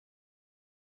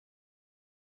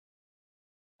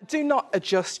Do not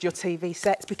adjust your TV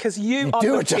sets because you are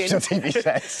do looking adjust your TV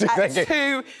sets. at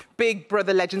two Big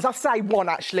Brother legends. I say one,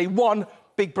 actually. One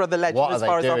Big Brother legend, what as are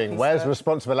far they as I'm doing? concerned. Where's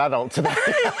responsible adult today?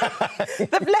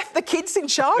 They've left the kids in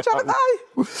charge, haven't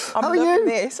they? I'm loving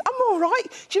this. I'm all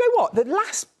right. Do you know what? The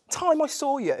last time I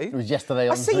saw you... It was yesterday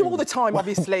on I see Zoom. you all the time,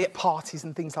 obviously, at parties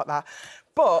and things like that.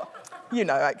 But... you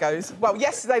know how it goes. Well,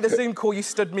 yesterday, the Zoom call, you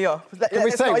stood me up. Can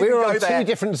we say, we were on two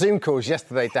different Zoom calls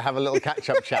yesterday to have a little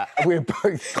catch-up chat. We were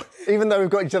both, even though we've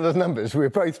got each other's numbers, we were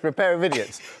both preparing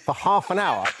idiots for half an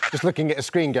hour, just looking at a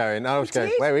screen going, and I was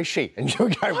going, where is she? And you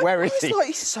were going, where is he? I was like,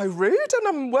 he's so rude, and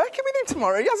I'm working with him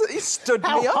tomorrow. He stood me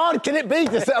up. How hard can it be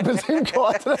to set up a Zoom call?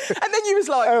 I don't know. And then you was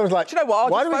like, do you know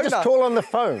what, why don't we just call on the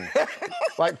phone?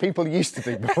 Like people used to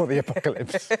do before the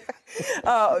apocalypse.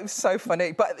 Oh, it was so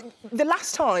funny. But the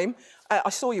last time I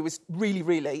saw you was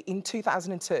really in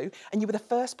 2002, and you were the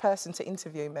first person to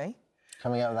interview me.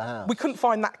 Coming out of the house. We couldn't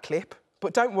find that clip,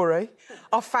 but don't worry.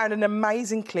 I've found an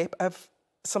amazing clip of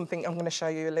something I'm going to show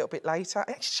you a little bit later.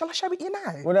 Shall I show it you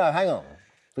now? Well, no, hang on.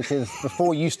 Because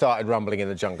before you started rumbling in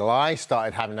the jungle, I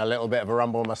started having a little bit of a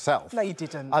rumble myself. No, you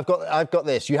didn't. I've got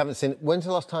this. You haven't seen... When's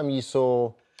the last time you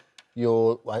saw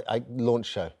your launch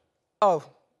show? Oh,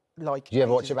 like... Did you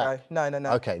ever watch it back? No.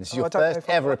 OK, this is your first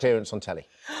ever appearance on telly.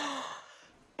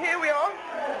 Here we are,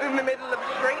 in the middle of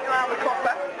the street around the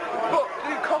copper. But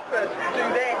do coppers do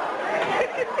this?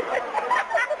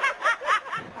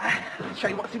 I'll show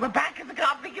you what's in my bag because I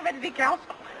can't think of anything else.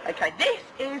 OK, this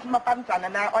is my bandana.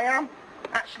 Now, I am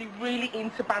actually really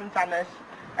into bandanas.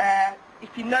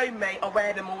 If you know me, I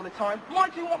wear them all the time. Why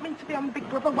do you want me to be on the Big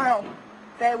Brother? Well,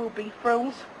 there will be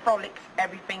thrills, frolics,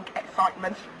 everything,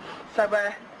 excitement. So,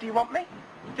 do you want me?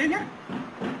 Do you?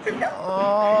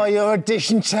 Oh, your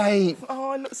audition tape.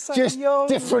 Oh, I look so just young.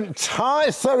 Different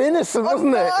time. So innocent,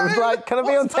 wasn't it? It was like, can I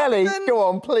be on telly? Go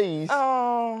on, please.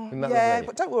 Oh, yeah,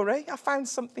 but don't worry. I found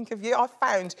something of you. I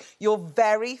found your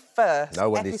very first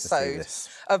episode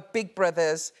of Big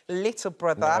Brother's Little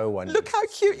Brother. No one Look how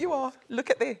cute you are.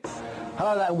 Look at this.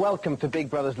 Hello there and welcome to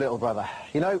Big Brother's Little Brother.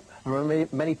 You know, there are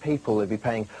many people who'd be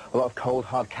paying a lot of cold,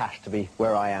 hard cash to be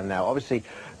where I am now. Obviously,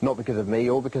 not because of me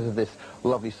or because of this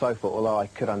lovely sofa, although I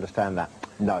could understand that.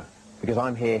 No, because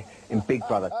I'm here in Big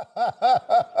Brother.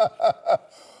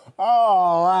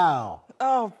 Oh, wow.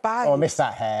 Oh, babe. Oh, I missed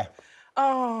that hair.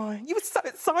 Oh, you were so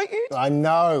excited. I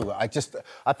know. I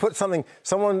put something...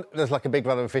 Someone, there's like a Big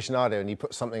Brother aficionado, and he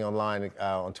put something online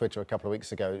on Twitter a couple of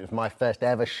weeks ago. It was my first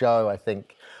ever show, I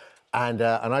think. And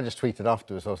I just tweeted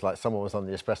afterwards, I was like, someone was on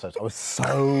the Espressos. I was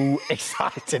so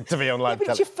excited to be on live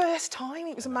television. It's your first time,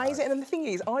 it was amazing. And the thing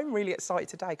is, I'm really excited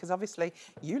today, because obviously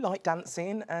you like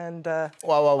dancing and...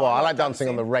 Well, I like dancing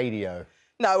on the radio.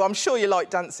 No, I'm sure you like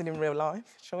dancing in real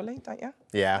life, surely, don't you?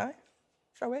 Yeah. No?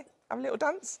 Shall we have a little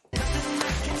dance?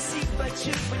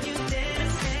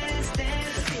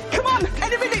 Come on,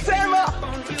 any minute, Dermot!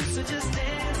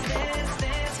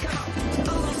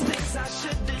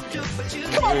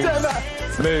 Come on, Dermot!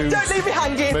 Moves. Don't leave me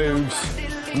hanging.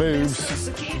 Moves.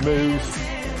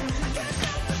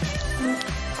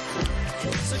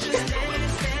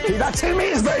 Keep that 2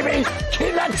 metres, baby!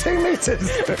 Keep that 2 metres!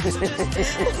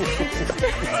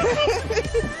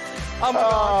 Oh, my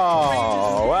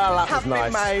God. Well, that was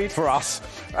nice made. for us.